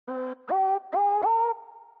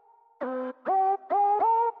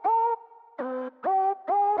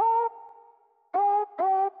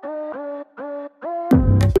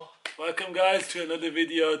Welcome guys to another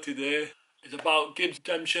video today. It's about Gib's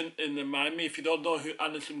redemption in the Miami. If you don't know who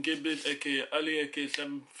Anderson Gib is, aka Ali, aka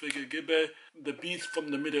seven-figure Gibber, the beast from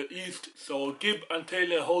the Middle East. So Gib and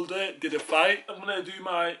Taylor Holder did a fight. I'm gonna do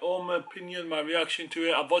my own opinion, my reaction to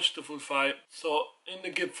it. I've watched the full fight. So in the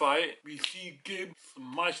Gib fight, we see Gib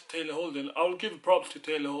smash Taylor Holder. I'll give props to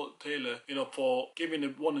Taylor, you know, for giving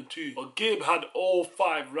it 1 and 2. But Gib had all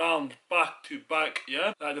 5 rounds back to back,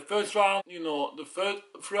 yeah? Like the first round, you know,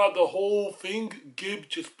 throughout the whole thing, Gib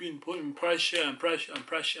just been putting pressure and pressure and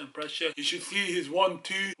pressure and pressure. You should see his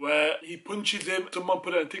 1-2 where he punches him. Someone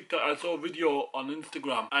put it on TikTok. I saw a video on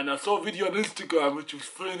Instagram. And I saw a video on Instagram which was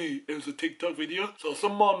funny. It was a TikTok video. So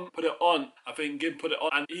someone put it on. I think Gib put it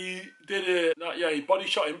on. And he did it. Yeah, he body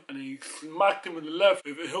shot him and he smacked him with the left.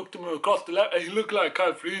 He hooked him across the left and he looked like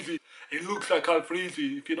Kyle Freezy. He looks like Kyle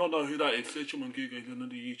Freezy. If you don't know who that is, search him on Google. He's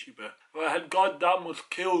another YouTuber. Well, God, that must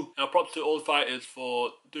kill. Props to all fighters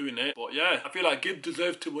for doing it. But yeah, I feel like Gib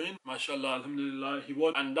deserved to win. MashaAllah, alhamdulillah, he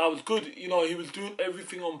won. And that was good. You know, he was doing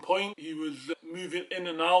everything on point. He was moving in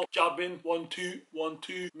and out, jabbing, 1-2,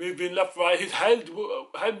 1-2, moving left, right. His head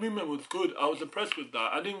movement was good. I was impressed with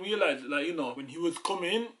that. I didn't realize, like, you know, when he was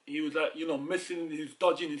coming, he was like, you know, missing, he was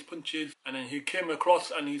dodging his punches. And then he came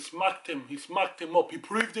across and he smacked him. He smacked him up. He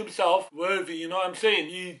proved himself worthy, you know what I'm saying?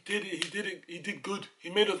 He did good. He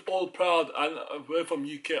made us all proud. And we're from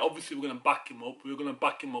UK. Obviously, we're going to back him up. We're going to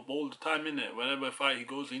back him up all the time, innit? Whenever fight he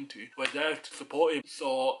goes into, we're there to support him.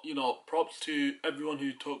 So, you know, props to everyone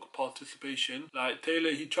who took participation. Like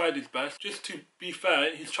Taylor, he tried his best. Just to be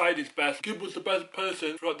fair, he's tried his best. Gib was the best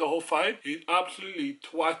person throughout the whole fight. He absolutely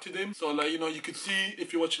twatted him. So, like, you know, you could see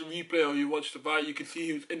if you watch the replay or you watch the fight, you could see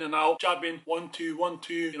he was in and out, jabbing, 1-2, 1-2,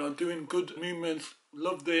 you know, doing good movements.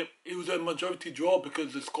 Loved it. It was a majority draw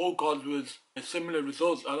because the scorecard was similar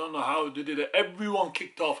results. I don't know how they did it. Everyone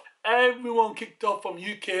kicked off. Everyone kicked off from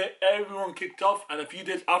UK. Everyone kicked off. And a few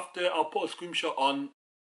days after, I'll put a screenshot on.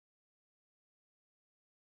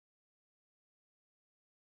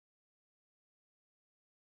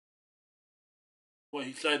 Well,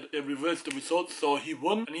 he said they reversed the results, so he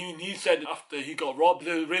won. And even he said after he got robbed,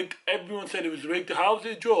 it was rigged. Everyone said it was rigged. How's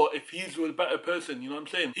it draw if he's a better person? You know what I'm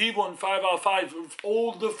saying? He won 5 out of 5.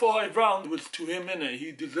 All the 5 rounds was to him, innit?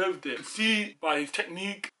 He deserved it. You see by his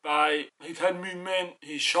technique, by his head movement,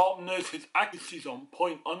 his sharpness, his accuracy's on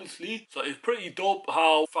point, honestly. So it's pretty dope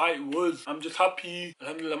how fight was. I'm just happy.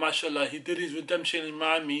 Alhamdulillah, mashallah. He did his redemption in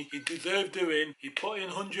Miami. He deserved the win. He put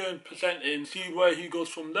in 100% in. See where he goes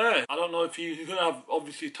from there. I don't know if he's going to have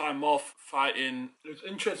obviously time off fighting. It was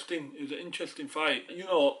interesting. It was an interesting fight. You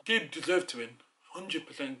know, Gib deserved to win.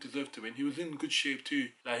 100% deserved to win. He was in good shape too.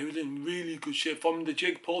 Like, he was in really good shape from the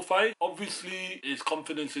Jake Paul fight. Obviously, his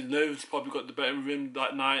confidence, his nerves probably got the better of him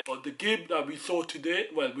that night. But the Gib that we saw today,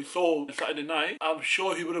 well, we saw Saturday night, I'm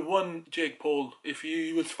sure he would have won Jake Paul. If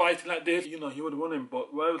he was fighting like this, you know, he would have won him.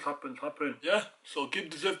 But whatever happens, happened. Yeah, so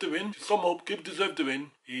Gib deserved to win. To sum up, Gib deserved to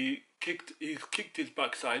win. He kicked his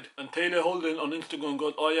backside, and Taylor Holder on Instagram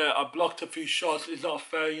goes, oh yeah, I blocked a few shots, it's not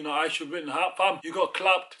fair, you know, I should win. Fam, you got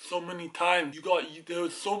clapped so many times, there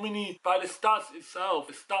was so many, by the stats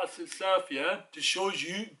itself, yeah, just shows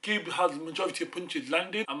you Gib has majority of punches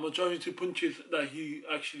landed and majority of punches that he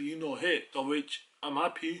actually, you know, hit. So which I'm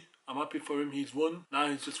happy for him. He's won. Now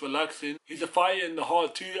he's just relaxing. He's a fighter in the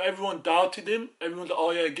heart too. Everyone doubted him. Everyone's like,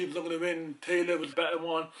 oh yeah, Gib's not going to win. Taylor was a better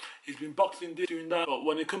one. He's been boxing, doing that. But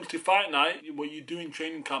when it comes to fight night, what you do in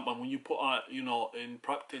training camp and when you put out, you know, in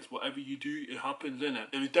practice, whatever you do, it happens,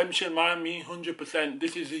 innit? The redemption, Miami, 100%.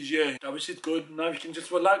 This is his year. That was just good. Now you can just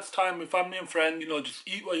relax time with family and friends. You know, just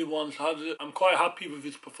eat what you want. I'm quite happy with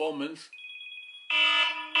his performance.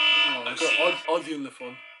 Oh, I've got Ozzy on the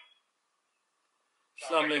phone.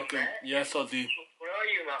 Assalamu alaikum. Yes, Ozzy. Where are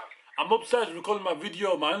you, man? I'm upstairs recording my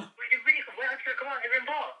video, man. Where have you come out? Evening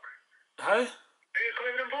Park? Hey? Are you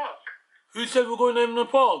coming Evening Park? Who said we're going to Evening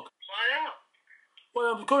Park? Why not?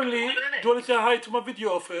 Well, I'm currently... Do you want to say hi to my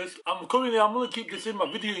video first? I'm going to keep this in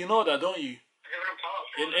my video, you know that, don't you? Evening Park.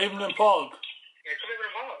 In Evening Park. Yeah, come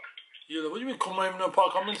Evening Park. Yeah, what do you mean come Evening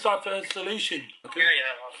Park? I'm inside for installation. Okay?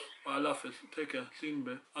 Yeah. I love it. Take care. See you in a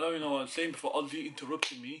bit. I don't even know what I'm saying before Ozzy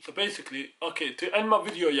interrupted me. So basically, okay, to end my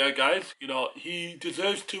video, yeah, guys, you know, he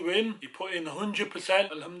deserves to win. He put in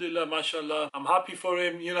 100%. Alhamdulillah, mashallah. I'm happy for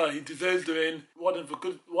him. You know, he deserves to win.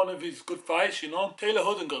 one of his good fights, you know. Taylor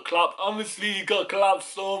Holder got clapped. Honestly, he got clapped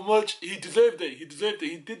so much. He deserved it. He deserved it.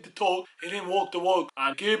 He did the talk. He didn't walk the walk.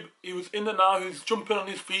 And Gib, he was in and out. He was jumping on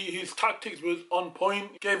his feet. His tactics was on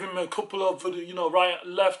point. Gave him a couple of, you know, right,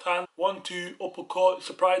 left hand, 1-2 uppercut.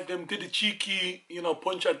 Surprised him. Did a cheeky, you know,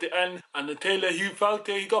 punch at the end. And the Taylor, he felt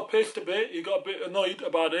it. He got pissed a bit. He got a bit annoyed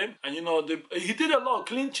about him. And you know, he did a lot of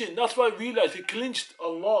clinching. That's why I realized he clinched a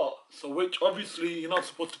lot. So which obviously you're not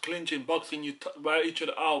supposed to clinch in boxing. You wear each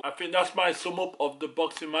other out. I think that's my sum up of the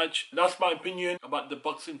boxing match. That's my opinion about the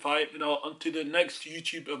boxing fight. You know, until the next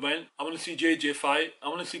YouTube event, I want to see JJ fight. I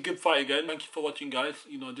want to see Gib fight again. Thank you for watching, guys.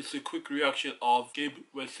 You know, this is a quick reaction of Gib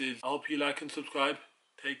versus. I hope you like and subscribe.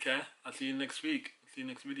 Take care. I'll see you next week. See you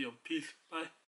next video. Peace. Bye.